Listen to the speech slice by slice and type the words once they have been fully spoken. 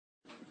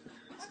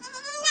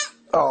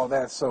Oh,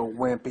 that's so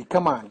wimpy.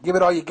 Come on, give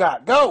it all you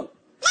got. Go!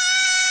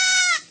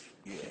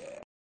 Yeah.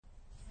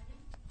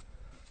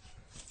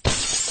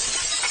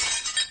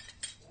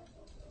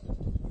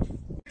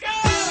 Go!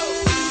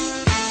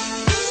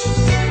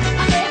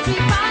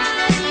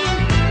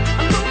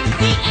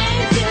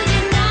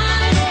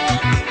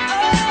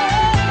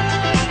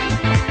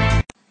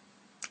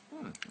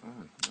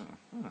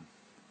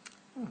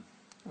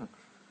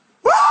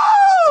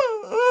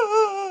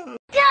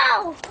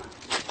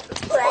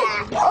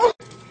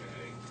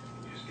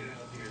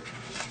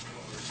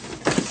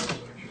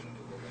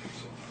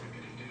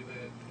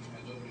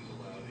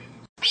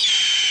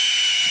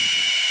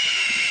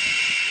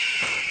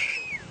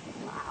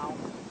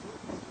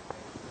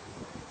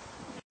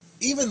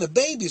 Even the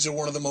babies are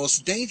one of the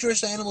most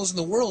dangerous animals in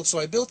the world, so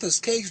I built this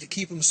cage to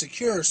keep them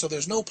secure so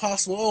there's no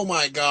possible... Oh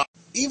my god.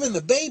 Even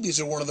the babies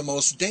are one of the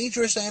most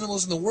dangerous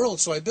animals in the world,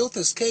 so I built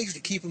this cage to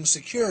keep them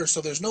secure so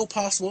there's no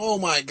possible... Oh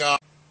my god.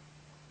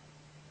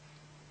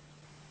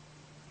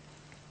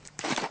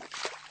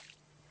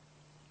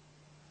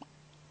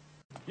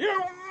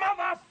 You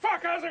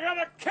motherfuckers are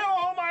gonna kill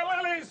all my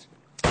lilies!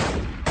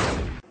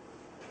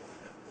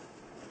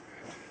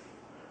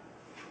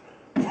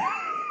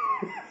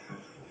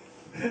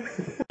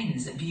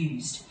 Is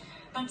abused,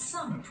 but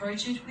some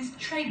approach it with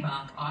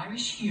trademark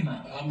Irish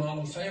humour. I'm all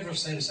in favour of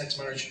same-sex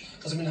marriage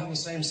because I've been having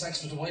same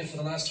sex with the wife for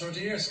the last 30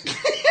 years.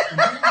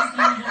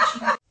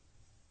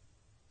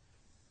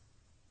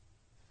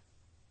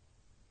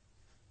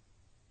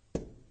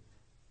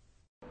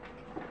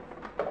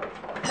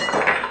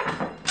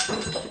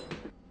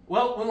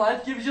 Well, when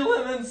life gives you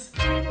lemons.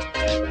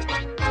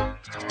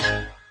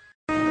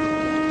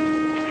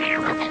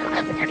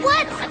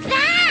 What's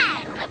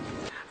that?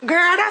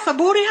 Girl, that's a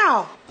booty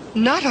hole.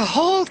 Not a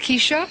hole,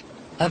 Keisha.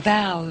 A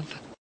valve.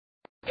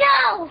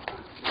 Go!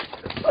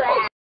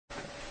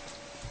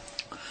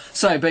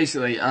 So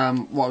basically,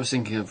 what I was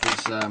thinking of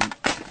was,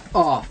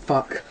 oh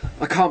fuck,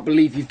 I can't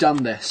believe you've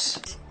done this.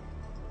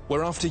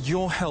 We're after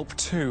your help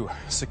too.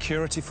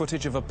 Security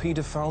footage of a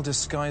paedophile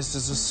disguised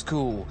as a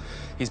school.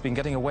 He's been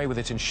getting away with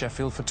it in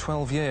Sheffield for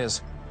 12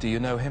 years. Do you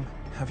know him?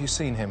 Have you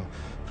seen him?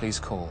 Please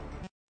call.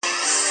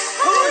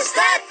 Who's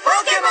that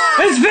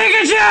Pokemon? It's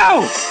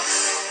Pikachu!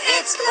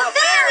 It's the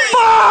fairy!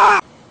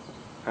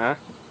 Huh?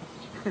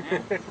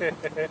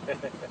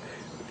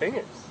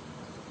 Fingers.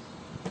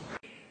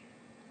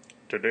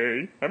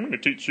 Today, I'm going to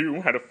teach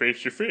you how to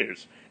face your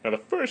fears. Now, the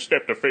first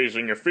step to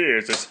facing your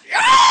fears is...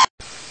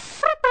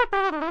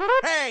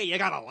 Hey, you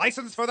got a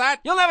license for that?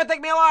 You'll never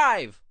take me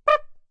alive!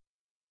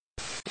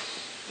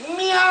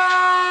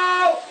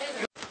 Meow!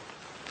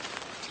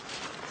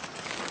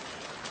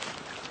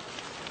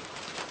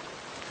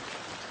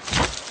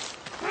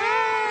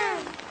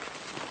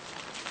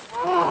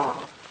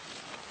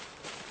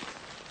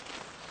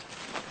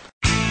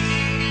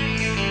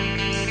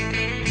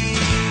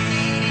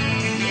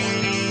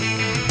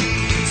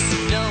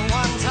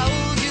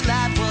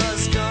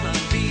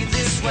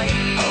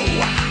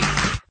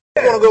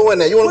 You wanna go in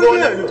there? You wanna go in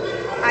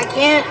there? I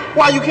can't.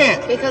 Why you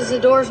can't? Because the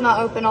door's not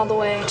open all the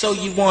way. So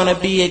you wanna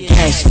be a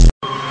gangster?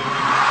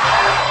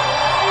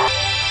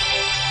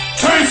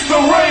 Taste the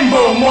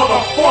rainbow,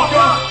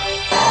 motherfucker!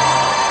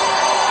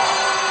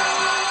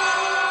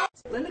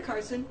 Linda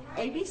Carson,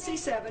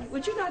 ABC7.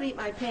 Would you not eat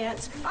my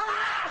pants?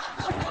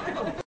 Ah!